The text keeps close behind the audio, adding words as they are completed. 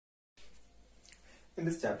In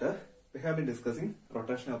this chapter, we have been discussing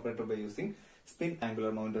rotation operator by using spin angular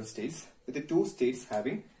momentum states with the two states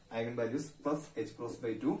having eigenvalues plus h cross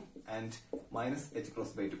by 2 and minus h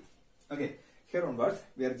cross by 2. Okay, here onwards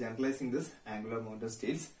we are generalizing this angular momentum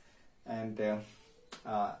states and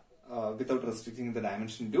without restricting the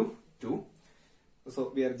dimension to 2.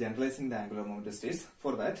 So we are generalizing the angular momentum states.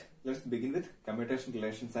 For that, let's begin with commutation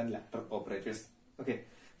relations and ladder operators. Okay,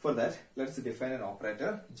 for that, let's define an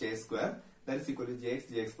operator j square that is equal to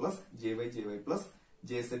jx plus jy plus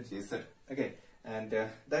jz. Okay, and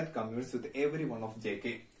that commutes with every one of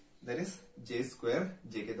jk. That is j square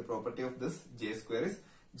jk. The property of this j square is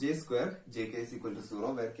j square jk is equal to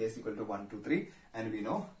 0 where k is equal to 1, 2, 3, and we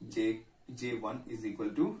know j1 is equal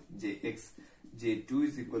to jx, j2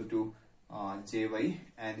 is equal to jy,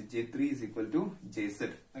 and j3 is equal to jz.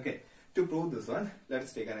 Okay, to prove this one,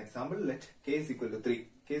 let's take an example. Let k is equal to 3.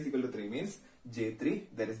 K is equal to 3 means j3,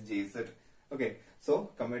 that is jz. Okay,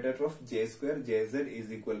 so commutator of j square jz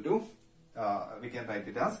is equal to, we can write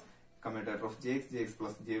it as commutator of jx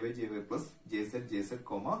plus jy plus jz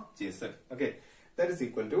comma jz. Okay, that is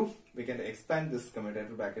equal to, we can expand this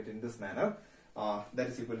commutator bracket in this manner. That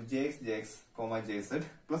is equal to jx comma jz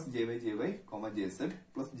plus jy comma jz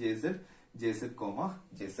plus jz comma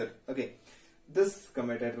jz. Okay, this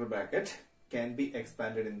commutator bracket can be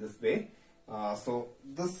expanded in this way. So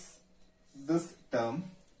this term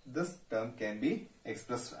can be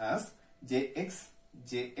expressed as jx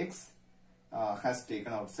has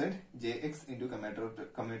taken outside jx into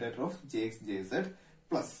commutator of jz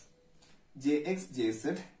plus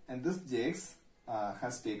jz, and this jx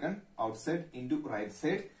has taken outside into right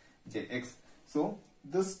side jx. So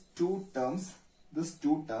this two terms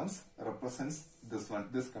represents this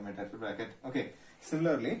commutator bracket. Okay,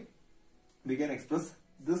 similarly we can express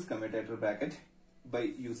this commutator bracket by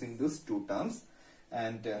using these two terms,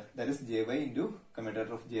 and that is jy into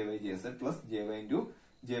commutator of jz plus jy into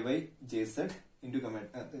jz into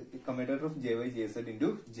commutator of jz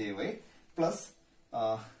into jy plus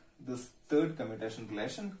this third commutation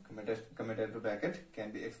relation, commutator bracket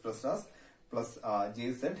can be expressed as plus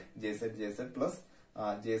jz plus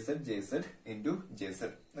jz into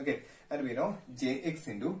jz. Okay, and we know jx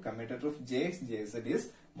into commutator of jz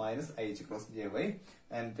is minus ih cross jy,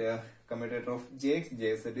 and commutator of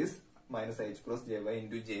jz is minus ih cross jy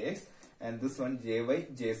into jx, and this one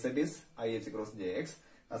jz is ih cross jx,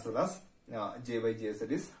 as well as jz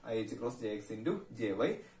is ih cross jx into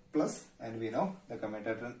jy plus, and we know the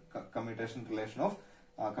commutation relation of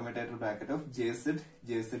commutator bracket of jz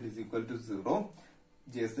is equal to 0,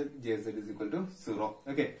 jz is equal to 0.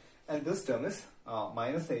 Okay, and this term is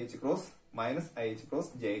minus ih cross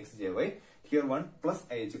jx jy. Here one plus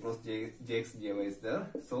ih cross jx jy is there,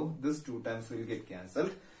 so this two times will get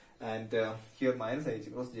cancelled, and here minus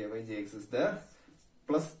ih cross jx is there,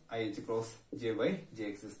 plus ih cross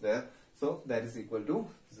jx is there, so that is equal to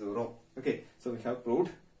 0. Okay, so we have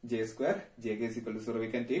proved j square jk is equal to 0. We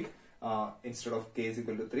can take instead of k is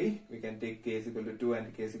equal to 3, we can take k is equal to 2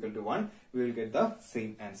 and k is equal to 1. We will get the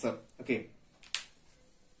same answer. Okay,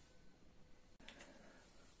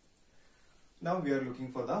 now we are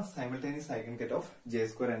looking for the simultaneous eigenvalue of j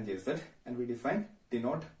square and jz, and we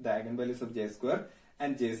denote the eigenvalues of j square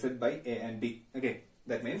and jz by a and b. Okay,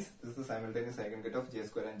 that means this is the simultaneous eigenvalue of j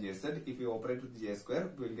square and jz. If we operate with j square,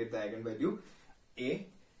 we will get the eigenvalue a,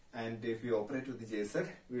 and if we operate with the jz,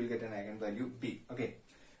 we will get an eigenvalue b. Okay,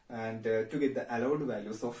 and to get the allowed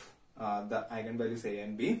values of the eigenvalues a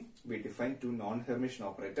and b, we define two non-Hermitian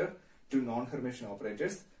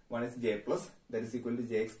operators. One is j plus, that is equal to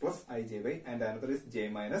jx plus ijy, and another is j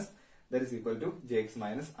minus, that is equal to jx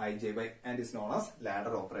minus ijy, and is known as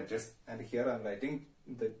ladder operators. And here I am writing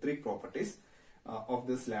the three properties of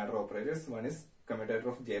this ladder operators. One is commutator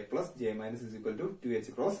of j plus j minus is equal to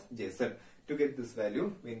 2h cross jz. To get this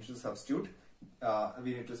value, we need to substitute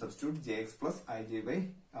jx plus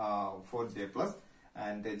ijy for j plus,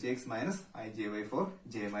 and jx minus ijy for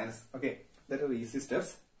j minus. Okay, that are easy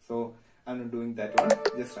steps, so I'm not doing that one,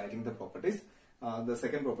 just writing the properties. The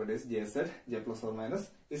second property is jz, j plus or minus,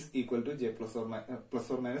 is equal to j plus or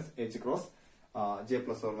minus h cross j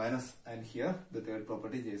plus or minus, and here the third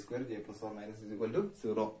property j square j plus or minus is equal to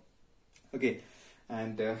 0. Okay,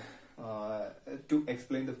 and to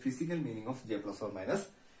explain the physical meaning of j plus or minus,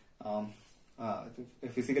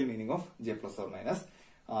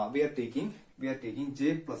 we are taking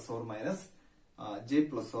j plus or minus. J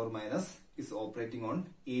plus or minus is operating on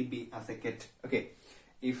AB as a ket. Okay,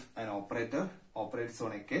 if an operator operates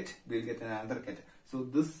on a ket, we will get another ket. So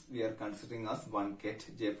this we are considering as one ket,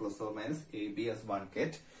 j plus or minus AB as one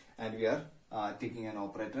ket, and we are taking an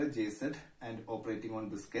operator jz and operating on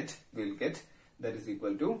this ket, we will get that is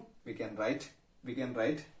equal to, we can write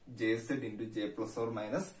jz into j plus or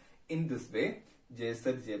minus in this way.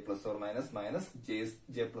 Jz j plus or minus minus j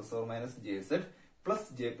plus or minus jz plus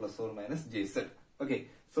j plus or minus jz. Okay,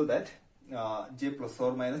 so that j plus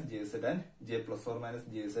or minus jz and j plus or minus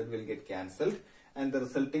jz will get cancelled, and the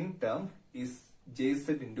resulting term is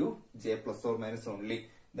jz into j plus or minus only.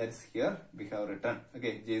 That's here we have written.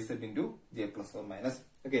 Okay, jz into j plus or minus.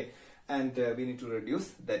 Okay, and we need to reduce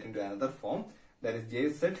that into another form. That is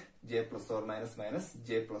jz j plus or minus minus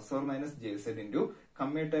j plus or minus jz into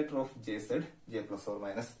commutator of jz j plus or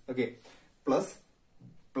minus. Okay, plus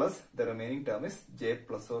the remaining term is j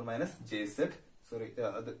plus or minus jz. Sorry,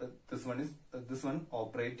 this one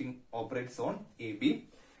operates on AB,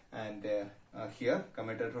 and here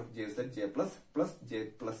commutator of jz j plus j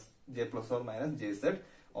plus or minus jz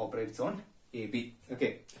operates on AB.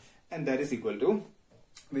 Okay, and that is equal to,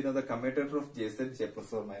 we know the commutator of jz j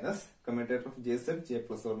plus or minus, commutator of jz j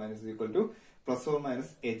plus or minus is equal to plus or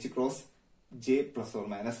minus h cross j plus or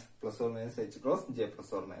minus h cross j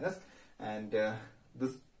plus or minus, and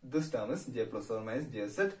this term is j plus or minus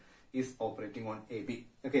jz is operating on AB.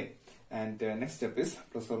 Okay, and next step is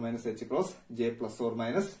plus or minus h cross j plus or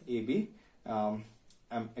minus AB. I'm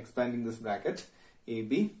expanding this bracket,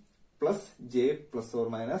 AB plus j plus or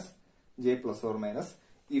minus j plus or minus.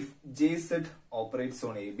 If jz operates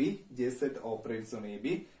on AB,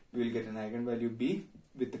 we will get an eigenvalue b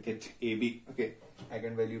with ket AB. Okay,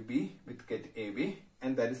 eigenvalue b with ket AB,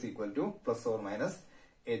 and that is equal to plus or minus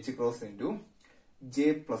h cross into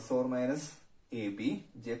j plus or minus AB,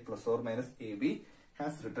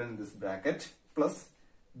 has written in this bracket, plus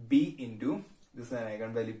b into, this is an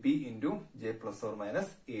eigenvalue b into j plus or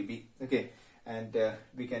minus AB. Okay, and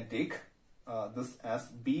we can take this as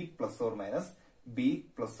b plus or minus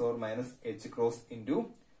h cross into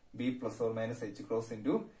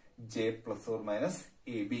j plus or minus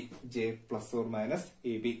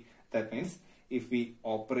AB. That means if we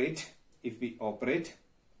operate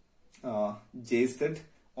jz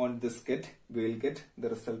on this ket, we will get the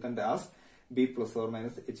resultant as b plus or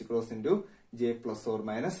minus h cross into j plus or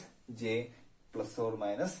minus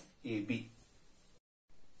AB.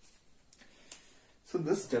 So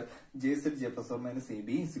this step, jz j plus or minus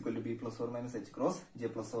AB is equal to b plus or minus h cross j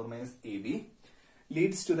plus or minus AB,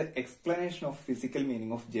 leads to the explanation of physical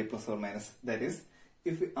meaning of j plus or minus. That is,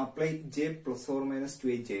 if we apply j plus or minus to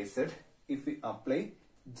a jz, if we apply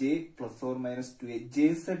j plus or minus to a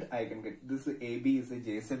jz eigenget, this AB is a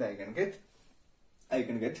jz eigenget, the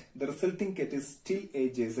resulting ket is still a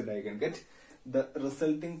jz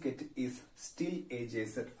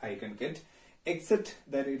eigenget, except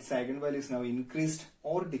that its eigenvalue is now increased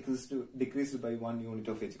or decreased by 1 unit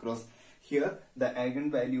of h cross. Here the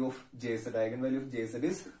eigenvalue of jz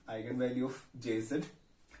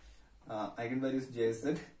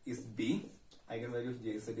is b.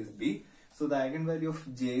 So the eigenvalue of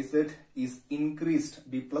jz is increased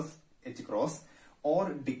b plus h cross,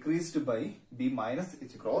 or decreased by b minus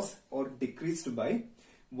h cross, or decreased by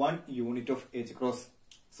 1 unit of h cross.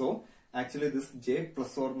 So actually this j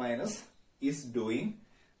plus or minus is doing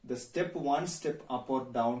the step up or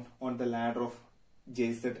down on the ladder of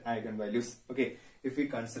jz eigenvalues. Okay, if we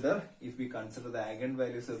consider the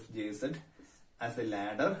eigenvalues of jz as a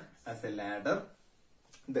ladder,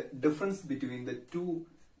 the difference between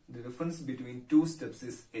two steps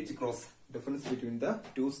is h cross. That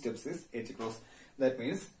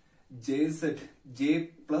means j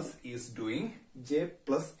plus is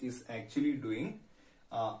actually doing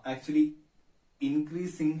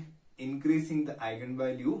increasing the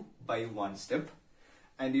eigenvalue by 1 step,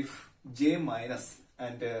 and if j minus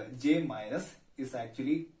is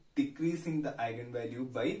actually decreasing the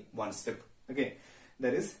eigenvalue by 1 step. Okay,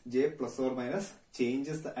 that is j plus or minus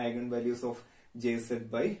changes the eigenvalues of jz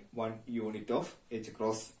by 1 unit of h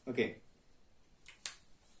cross. Okay,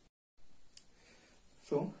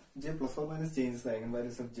 so j plus or minus changes the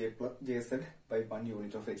eigenvalues of jz by 1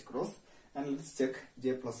 unit of h cross, and let's check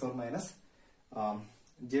j plus or minus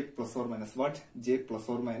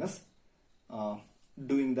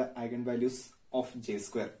doing the eigenvalues of j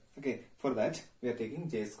square. Okay, for that we are taking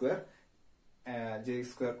j square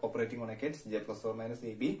operating on a ket j plus or minus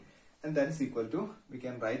AB, and that is equal to, we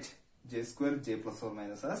can write j square j plus or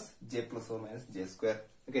minus as j plus or minus j square.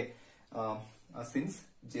 Okay, since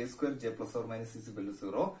j square j plus or minus is equal to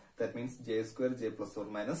 0, that means j square j plus or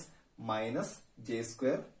minus j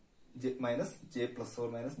square minus j plus or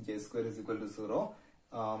minus j square is equal to 0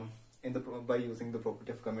 by using the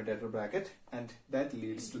property of commutator bracket, and that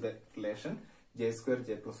leads to the relation j square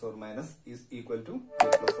j plus or minus is equal to j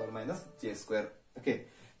plus or minus j square. Okay,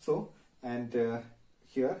 so and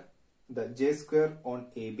here the j square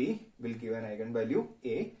on AB will give an eigenvalue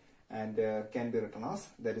A, and can be written as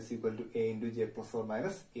that is equal to A into j plus or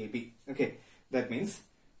minus AB. Okay, that means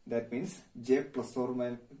j plus or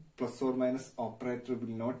minus operator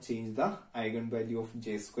will not change the eigenvalue of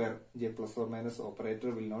j square. J plus or minus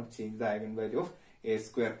operator will not change the eigenvalue of A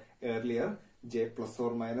square. Earlier, j plus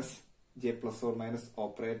or minus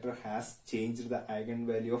operator has changed the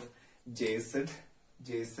eigenvalue of jz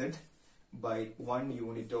by 1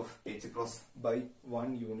 unit of h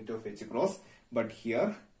cross, but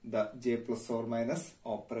here the j plus or minus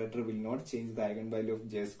operator will not change the eigenvalue of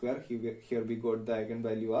j square. Here we got the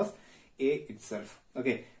eigenvalue as A itself.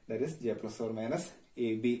 Okay, that is j plus or minus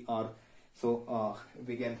ABR. So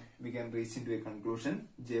we can reach into a conclusion.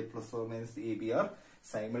 J plus or minus ABR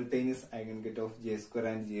simultaneous eigenvalue of j square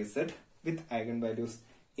and jz with eigenvalues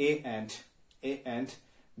A and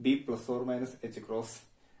B plus or minus h cross,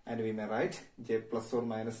 and we may write j plus or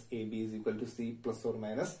minus AB is equal to C plus or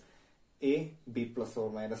minus A B plus or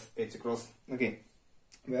minus h cross. Okay,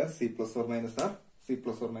 where C plus or minus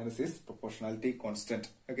is proportionality constant.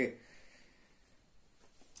 Okay,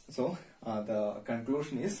 so the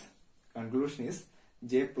conclusion is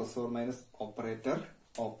j plus or minus operator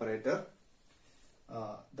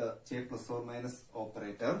the j plus or minus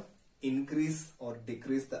operator increase or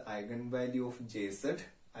decrease the eigenvalue of jz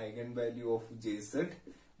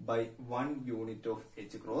by 1 unit of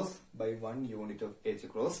h cross,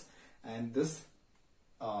 and this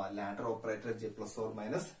ladder operator j plus or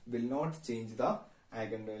minus will not change the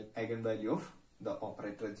eigenvalue of the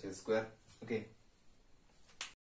operator j square. Okay.